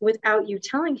 without you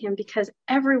telling him, because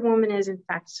every woman is in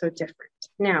fact so different.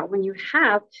 Now, when you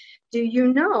have, do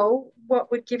you know what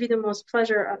would give you the most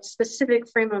pleasure, a specific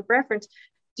frame of reference?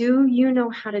 Do you know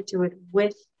how to do it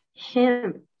with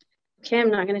him. Okay,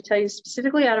 I'm not going to tell you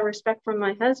specifically out of respect for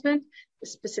my husband, the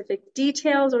specific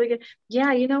details.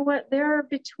 Yeah, you know what? There are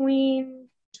between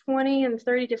 20 and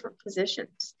 30 different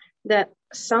positions that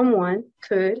someone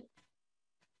could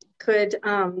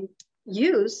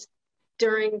use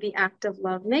during the act of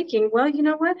love making. Well, you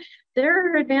know what?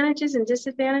 There are advantages and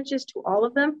disadvantages to all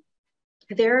of them.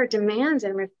 There are demands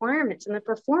and requirements in the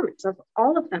performance of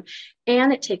all of them.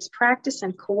 And it takes practice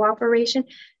and cooperation.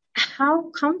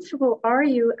 How comfortable are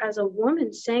you as a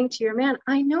woman saying to your man,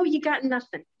 I know you got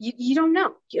nothing. You don't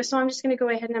know. So I'm just going to go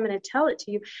ahead and I'm going to tell it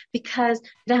to you because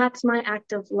that's my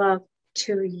act of love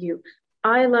to you.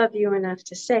 I love you enough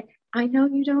to say, I know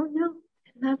you don't know.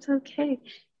 And that's okay.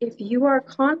 If you are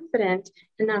confident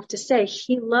enough to say,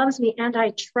 he loves me and I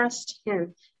trust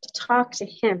him to talk to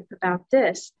him about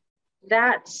this,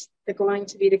 that's going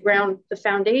to be the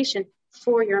foundation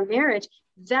for your marriage.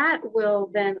 That will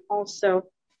then also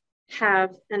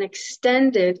have an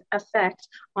extended effect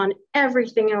on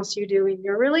everything else you do in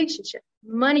your relationship.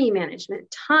 Money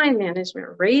management, time management,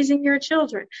 raising your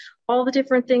children, all the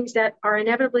different things that are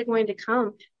inevitably going to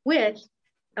come with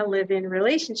a live-in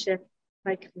relationship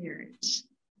like marriage.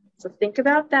 So think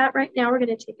about that right now. We're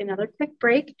going to take another quick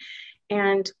break.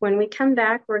 And when we come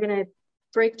back, we're going to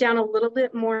break down a little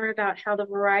bit more about how the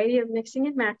variety of mixing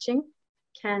and matching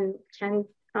can come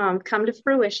to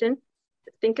fruition.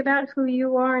 Think about who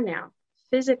you are now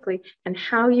physically and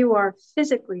how you are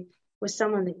physically with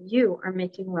someone that you are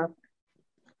making love with.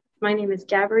 My name is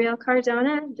Gabrielle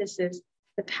Cardona. This is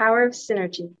The Power of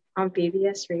Synergy on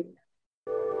BBS Radio.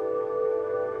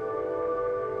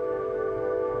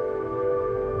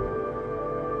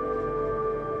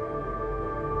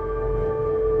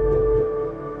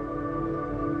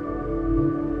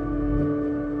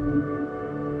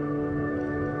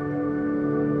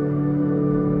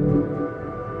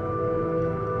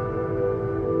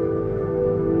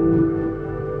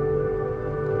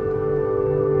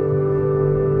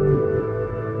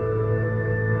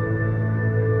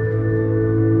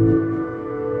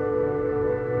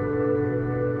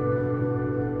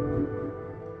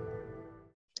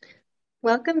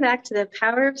 Welcome back to The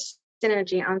Power of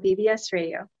Synergy on BBS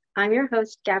Radio. I'm your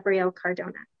host, Gabrielle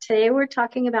Cardona. Today we're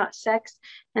talking about sex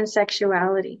and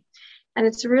sexuality. And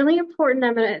it's really important,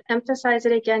 I'm going to emphasize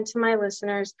it again to my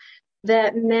listeners,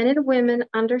 that men and women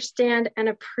understand and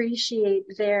appreciate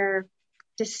their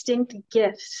distinct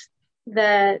gifts,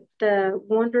 that the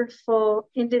wonderful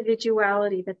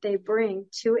individuality that they bring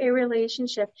to a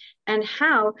relationship, and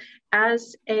how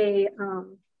as a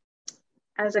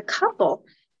couple,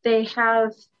 they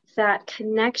have that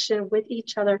connection with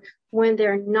each other when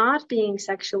they're not being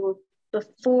sexual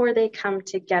before they come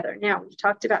together. Now, we've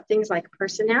talked about things like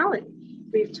personality.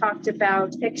 We've talked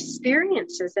about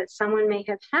experiences that someone may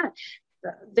have had.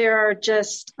 There are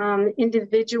just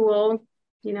individual,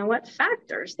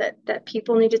 factors that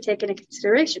people need to take into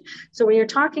consideration. So when you're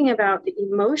talking about the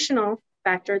emotional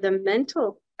factor, the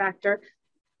mental factor,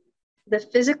 the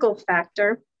physical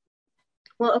factor,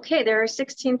 well, okay, there are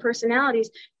 16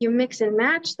 personalities. You mix and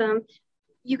match them.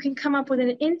 You can come up with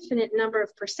an infinite number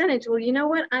of percentage. Well, you know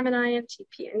what? I'm an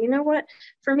INTP. And you know what?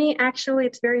 For me, actually,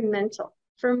 it's very mental.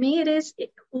 For me,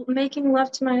 making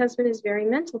love to my husband is very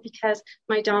mental because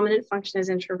my dominant function is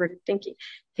introverted thinking.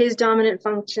 His dominant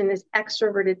function is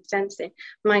extroverted sensing.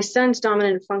 My son's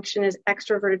dominant function is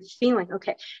extroverted feeling.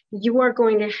 Okay, you are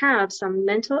going to have some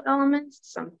mental elements,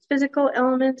 some physical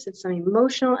elements, and some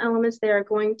emotional elements. They are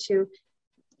going to,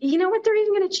 you know what, they're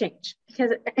even going to change.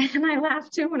 And I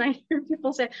laugh too when I hear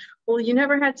people say, well, you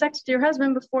never had sex with your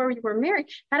husband before you were married.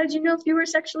 How did you know if you were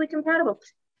sexually compatible?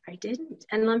 I didn't.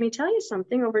 And let me tell you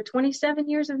something, over 27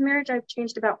 years of marriage, I've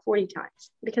changed about 40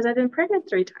 times because I've been pregnant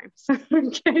 3 times.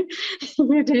 Okay.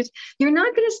 You're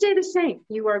not going to stay the same.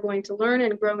 You are going to learn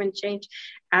and grow and change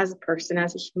as a person,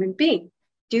 as a human being.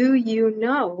 Do you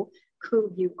know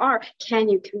who you are? Can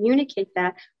you communicate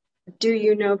that? Do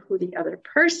you know who the other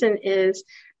person is?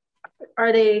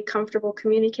 Are they comfortable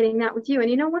communicating that with you? And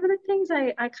one of the things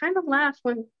I kind of laugh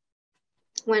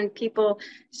when people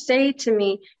say to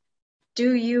me,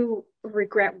 do you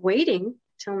regret waiting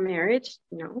till marriage?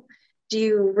 No. Do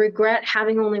you regret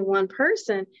having only one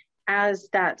person as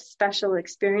that special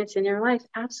experience in your life?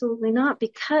 Absolutely not,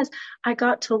 because I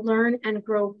got to learn and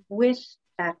grow with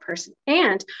that person.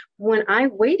 And when I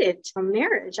waited till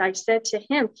marriage, I said to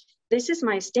him, this is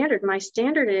my standard. My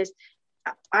standard is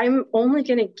I'm only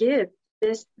going to give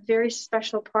this very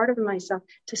special part of myself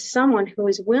to someone who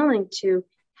is willing to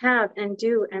have and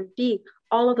do and be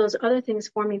all of those other things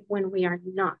for me when we are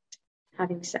not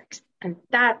having sex. And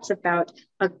that's about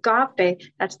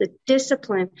agape. That's the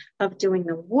discipline of doing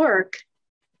the work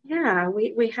Yeah,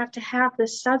 we have to have the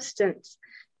substance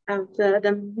of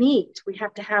the meat. We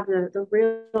have to have the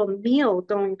real meal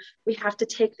going. We have to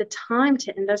take the time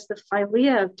to invest the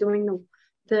philea of doing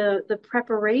the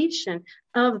preparation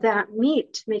of that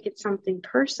meat to make it something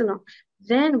personal.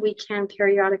 Then we can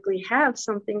periodically have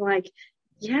something like,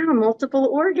 yeah, multiple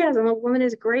orgasm. A woman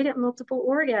is great at multiple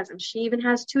orgasms. She even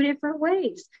has two different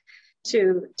ways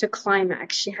to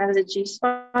climax. She has a G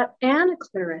spot and a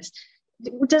clitoris.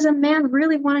 Does a man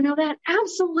really want to know that?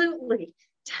 Absolutely.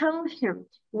 Tell him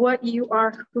what you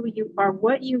are, who you are,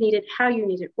 what you need it, how you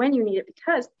need it, when you need it,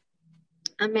 because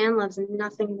a man loves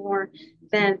nothing more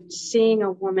than seeing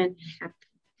a woman happy.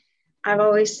 I've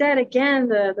always said, again,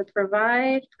 the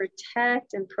provide,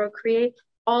 protect, and procreate,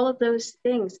 all of those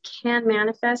things can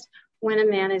manifest when a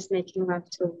man is making love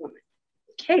to a woman.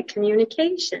 Okay,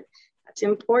 communication. That's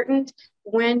important.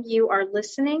 When you are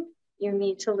listening, you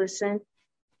need to listen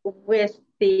with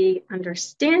the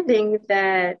understanding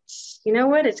that, you know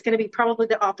what, it's going to be probably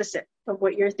the opposite of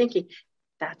what you're thinking.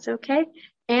 That's okay.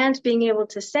 And being able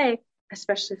to say,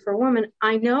 especially for a woman,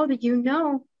 I know that you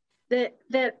know that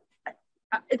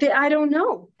I don't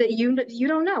know, that you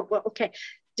don't know. Well, okay.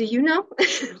 Do you know?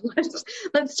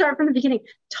 let's start from the beginning.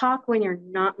 Talk when you're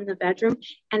not in the bedroom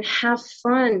and have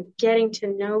fun getting to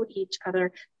know each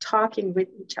other, talking with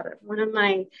each other. One of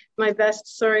my best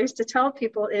stories to tell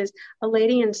people is a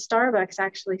lady in Starbucks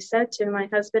actually said to my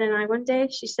husband and I one day,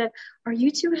 she said, "Are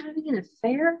you two having an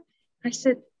affair?" I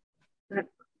said,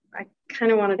 I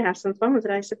kind of wanted to have some fun with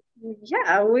it. I said,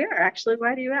 "Yeah, we are actually.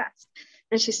 Why do you ask?"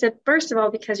 And she said, "First of all,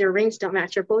 because your rings don't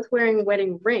match. You're both wearing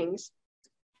wedding rings.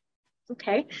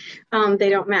 Okay. They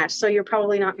don't match. So you're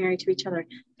probably not married to each other.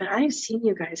 But I've seen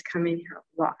you guys come in here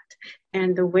a lot.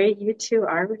 And the way you two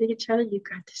are with each other, you've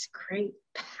got this great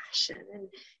passion and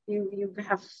you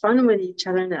have fun with each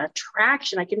other and the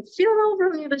attraction. I can feel it over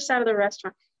on the other side of the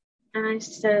restaurant." And I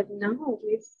said, "No,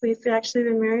 we've actually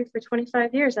been married for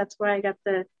 25 years. That's why I got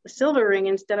the silver ring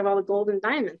instead of all the gold and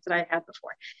diamonds that I had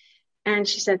before." And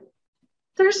she said,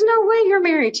 "There's no way you're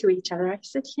married to each other." I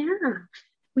said, "Yeah,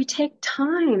 we take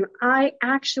time. I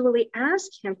actually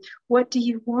ask him, what do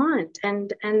you want?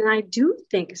 And I do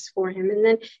things for him. And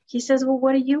then he says, well,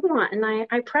 what do you want? And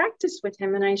I practice with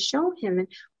him and I show him and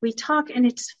we talk, and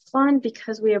it's fun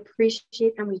because we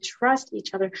appreciate and we trust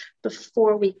each other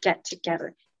before we get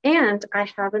together. And I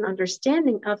have an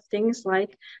understanding of things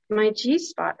like my G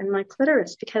spot and my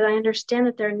clitoris because I understand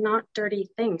that they're not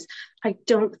dirty things. I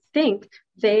don't think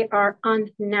they are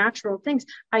unnatural things.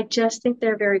 I just think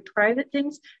they're very private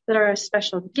things that are a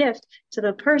special gift to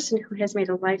the person who has made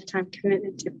a lifetime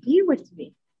commitment to be with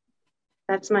me.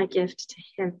 That's my gift to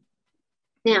him.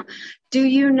 Now, do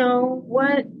you know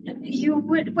what you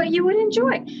would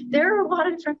enjoy? There are a lot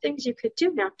of different things you could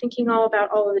do. Now, thinking all about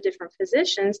all of the different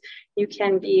positions, you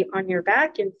can be on your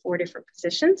back in 4 different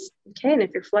positions. Okay, and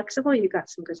if you're flexible, you got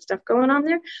some good stuff going on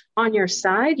there. On your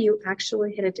side, you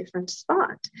actually hit a different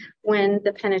spot. When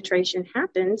the penetration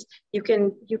happens, you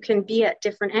can be at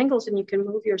different angles and you can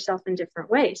move yourself in different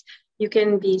ways. You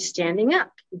can be standing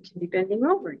up. You can be bending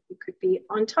over. You could be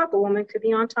on top. A woman could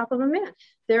be on top of a man.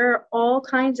 There are all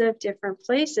kinds of different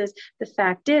places. The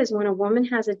fact is, when a woman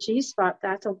has a G spot,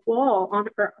 that's a wall on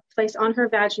her place on her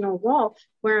vaginal wall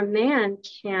where a man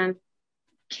can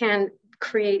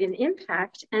create an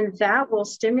impact, and that will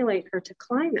stimulate her to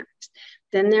climax.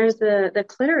 Then there's the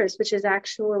clitoris, which is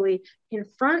actually in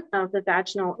front of the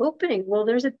vaginal opening. Well,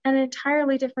 there's an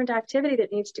entirely different activity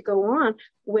that needs to go on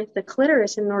with the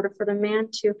clitoris in order for the man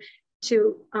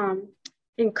to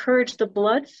encourage the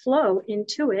blood flow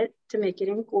into it to make it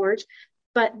engorge,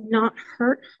 but not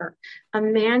hurt her. A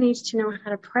man needs to know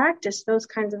how to practice those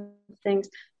kinds of things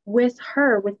with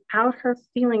her without her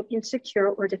feeling insecure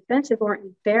or defensive or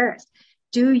embarrassed.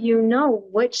 Do you know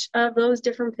which of those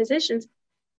different positions,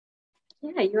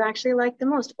 yeah, you actually like the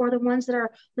most, or the ones that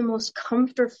are the most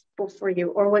comfortable for you,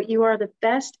 or what you are the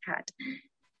best at?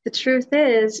 The truth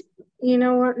is, you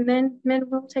know what, men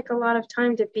will take a lot of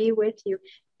time to be with you,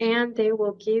 and they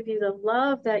will give you the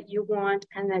love that you want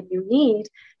and that you need,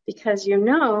 because you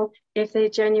know if they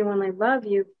genuinely love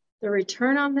you, the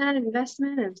return on that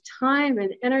investment of time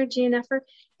and energy and effort,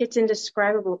 it's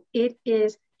indescribable. It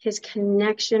is his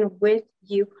connection with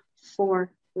you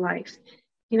for life.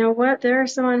 You know what? There are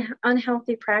some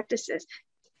unhealthy practices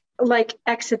like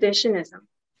exhibitionism.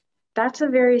 That's a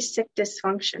very sick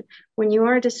dysfunction. When you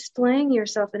are displaying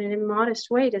yourself in an immodest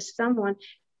way to someone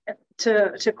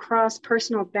to cross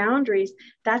personal boundaries,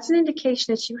 that's an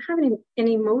indication that you have an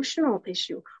emotional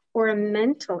issue or a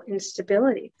mental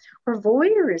instability or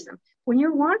voyeurism. when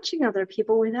you're watching other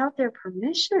people without their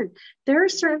permission, there are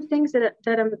certain things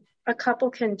that a couple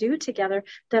can do together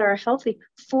that are healthy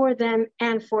for them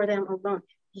and for them alone.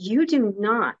 You do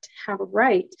not have a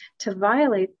right to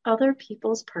violate other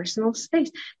people's personal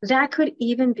space. That could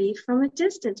even be from a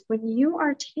distance. When you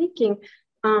are taking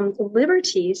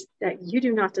liberties that you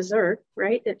do not deserve,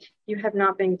 right, that you have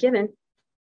not been given,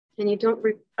 and you don't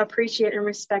appreciate and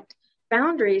respect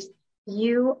boundaries,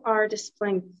 you are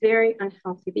displaying very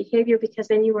unhealthy behavior, because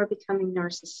then you are becoming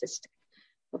narcissistic.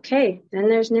 Okay, then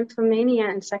there's nymphomania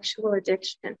and sexual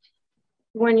addiction.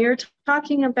 When you're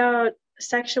talking about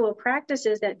sexual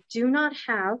practices that do not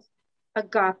have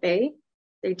agape,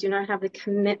 they do not have the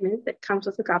commitment that comes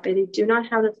with agape, they do not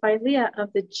have the philia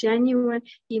of the genuine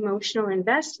emotional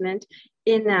investment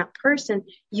in that person,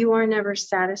 you are never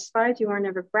satisfied, you are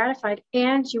never gratified,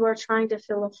 and you are trying to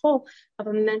fill a hole of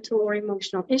a mental or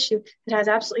emotional issue that has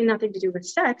absolutely nothing to do with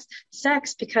sex.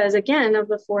 Sex, because again, of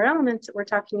the 4 elements that we're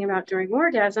talking about during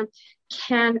orgasm,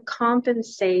 can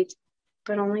compensate,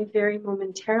 but only very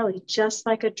momentarily, just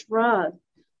like a drug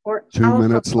or 2 alcohol.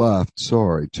 minutes left.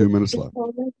 Sorry, 2 minutes left.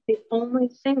 The only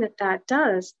thing that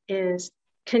does is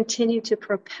continue to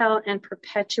propel and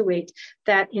perpetuate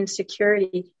that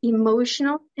insecurity,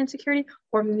 emotional insecurity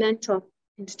or mental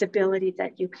instability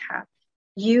that you have.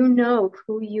 You know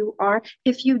who you are.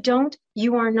 If you don't,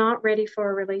 you are not ready for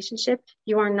a relationship.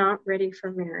 You are not ready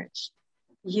for marriage.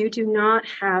 You do not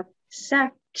have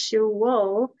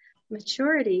sexual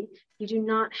maturity. You do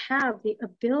not have the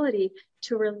ability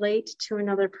to relate to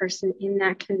another person in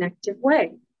that connective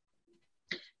way.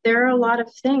 There are a lot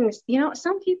of things,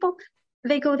 some people,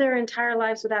 they go their entire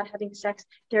lives without having sex.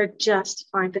 They're just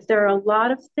fine. But there are a lot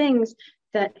of things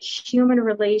that human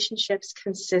relationships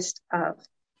consist of.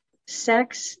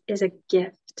 Sex is a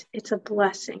gift. It's a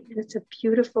blessing. And it's a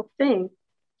beautiful thing.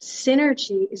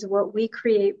 Synergy is what we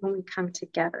create when we come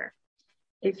together.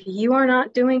 If you are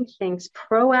not doing things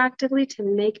proactively to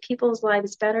make people's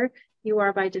lives better, you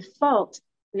are by default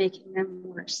making them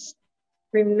worse.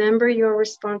 Remember your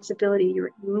responsibility,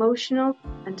 your emotional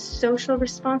and social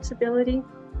responsibility.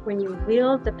 When you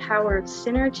wield the power of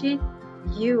synergy,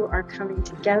 you are coming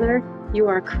together. You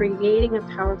are creating a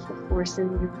powerful force in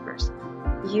the universe.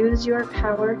 Use your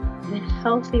power in a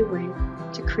healthy way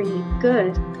to create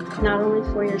good, not only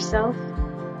for yourself,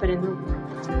 but in the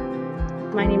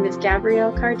world. My name is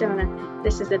Gabrielle Cardona.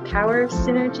 This is the Power of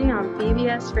Synergy on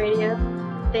BBS Radio.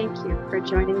 Thank you for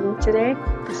joining me today.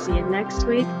 I'll see you next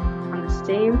week on the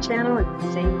same channel at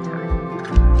the same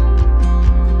time.